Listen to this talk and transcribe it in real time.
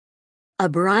A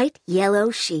bright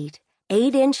yellow sheet,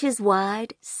 8 inches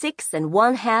wide,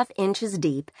 6½ inches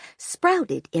deep,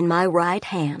 sprouted in my right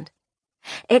hand.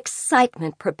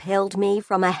 Excitement propelled me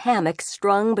from a hammock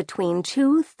strung between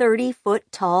 2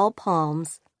 30-foot-tall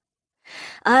palms.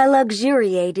 I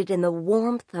luxuriated in the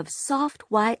warmth of soft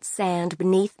white sand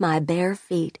beneath my bare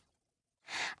feet.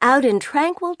 Out in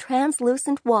tranquil,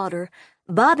 translucent water,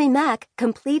 Bobby Mack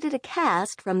completed a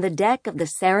cast from the deck of the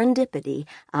Serendipity,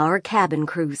 our cabin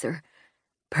cruiser.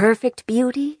 Perfect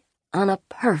beauty on a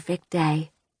perfect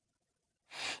day.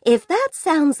 If that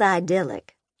sounds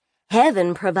idyllic,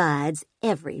 heaven provides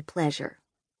every pleasure.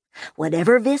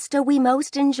 Whatever vista we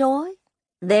most enjoy,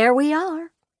 there we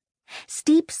are.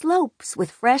 Steep slopes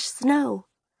with fresh snow,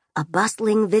 a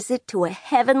bustling visit to a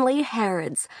heavenly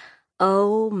Harrods.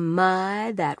 Oh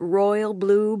my, that royal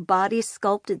blue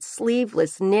body-sculpted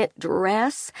sleeveless knit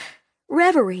dress,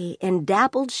 reverie in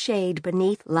dappled shade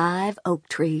beneath live oak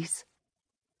trees.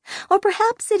 Or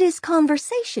perhaps it is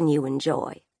conversation you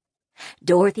enjoy.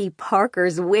 Dorothy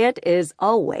Parker's wit is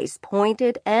always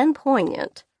pointed and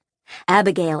poignant.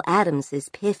 Abigail Adams's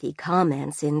pithy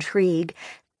comments intrigue.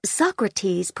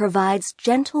 Socrates provides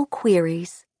gentle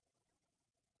queries.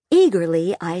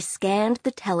 Eagerly I scanned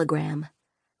the telegram.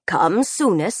 Come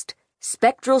soonest,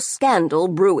 spectral scandal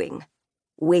brewing.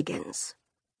 Wiggins.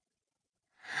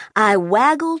 I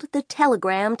waggled the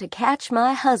telegram to catch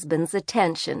my husband's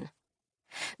attention.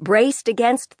 Braced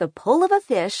against the pull of a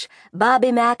fish,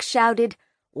 Bobby Mack shouted,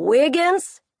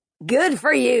 "Wiggins? Good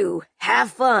for you.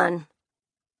 Have fun."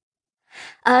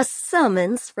 A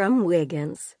summons from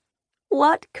Wiggins.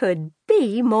 What could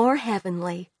be more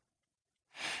heavenly?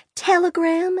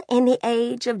 Telegram in the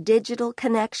age of digital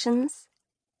connections?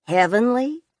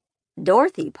 Heavenly?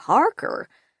 Dorothy Parker?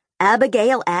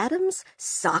 Abigail Adams?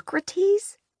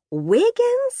 Socrates?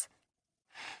 Wiggins?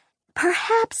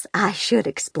 Perhaps I should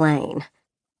explain.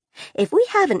 If we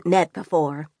haven't met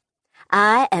before,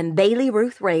 I am Bailey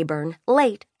Ruth Rayburn,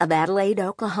 late of Adelaide,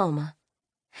 Oklahoma.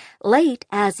 Late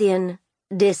as in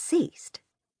deceased.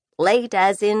 Late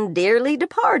as in dearly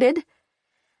departed.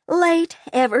 Late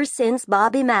ever since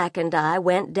Bobby Mack and I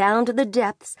went down to the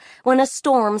depths when a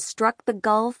storm struck the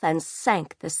Gulf and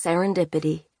sank the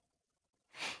Serendipity.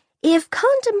 If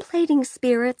contemplating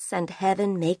spirits and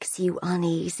heaven makes you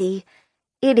uneasy,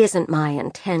 it isn't my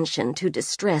intention to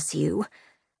distress you.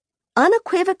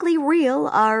 Unequivocally real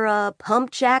are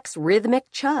Pump Jack's rhythmic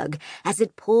chug as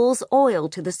it pulls oil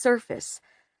to the surface,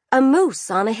 a moose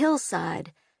on a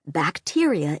hillside,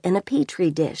 bacteria in a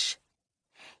petri dish.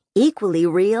 Equally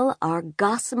real are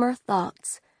gossamer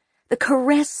thoughts, the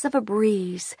caress of a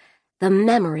breeze, the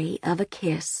memory of a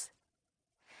kiss.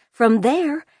 From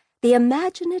there, the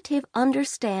imaginative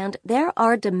understand there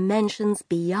are dimensions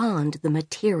beyond the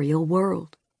material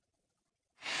world.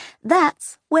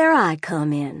 That's where I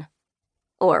come in.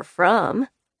 Or from.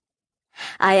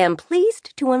 I am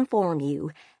pleased to inform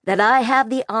you that I have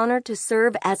the honor to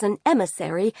serve as an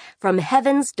emissary from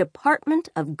Heaven's Department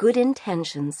of Good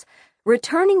Intentions,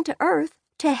 returning to Earth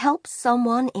to help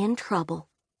someone in trouble.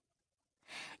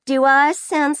 Do I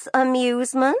sense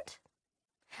amusement?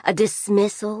 A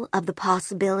dismissal of the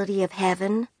possibility of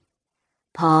heaven?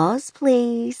 Pause,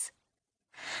 please.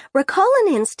 Recall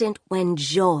an instant when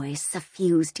joy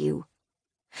suffused you.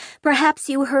 Perhaps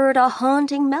you heard a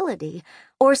haunting melody,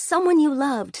 or someone you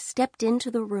loved stepped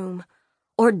into the room,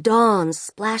 or dawn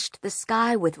splashed the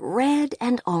sky with red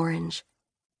and orange.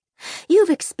 You've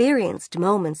experienced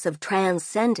moments of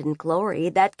transcendent glory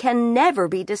that can never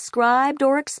be described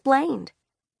or explained.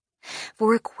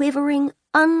 For a quivering,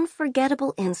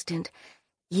 unforgettable instant,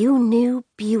 you knew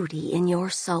beauty in your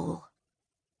soul.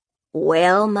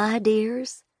 Well, my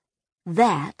dears,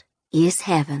 that is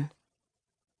heaven.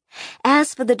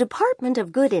 As for the Department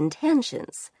of Good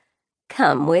Intentions,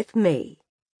 come with me.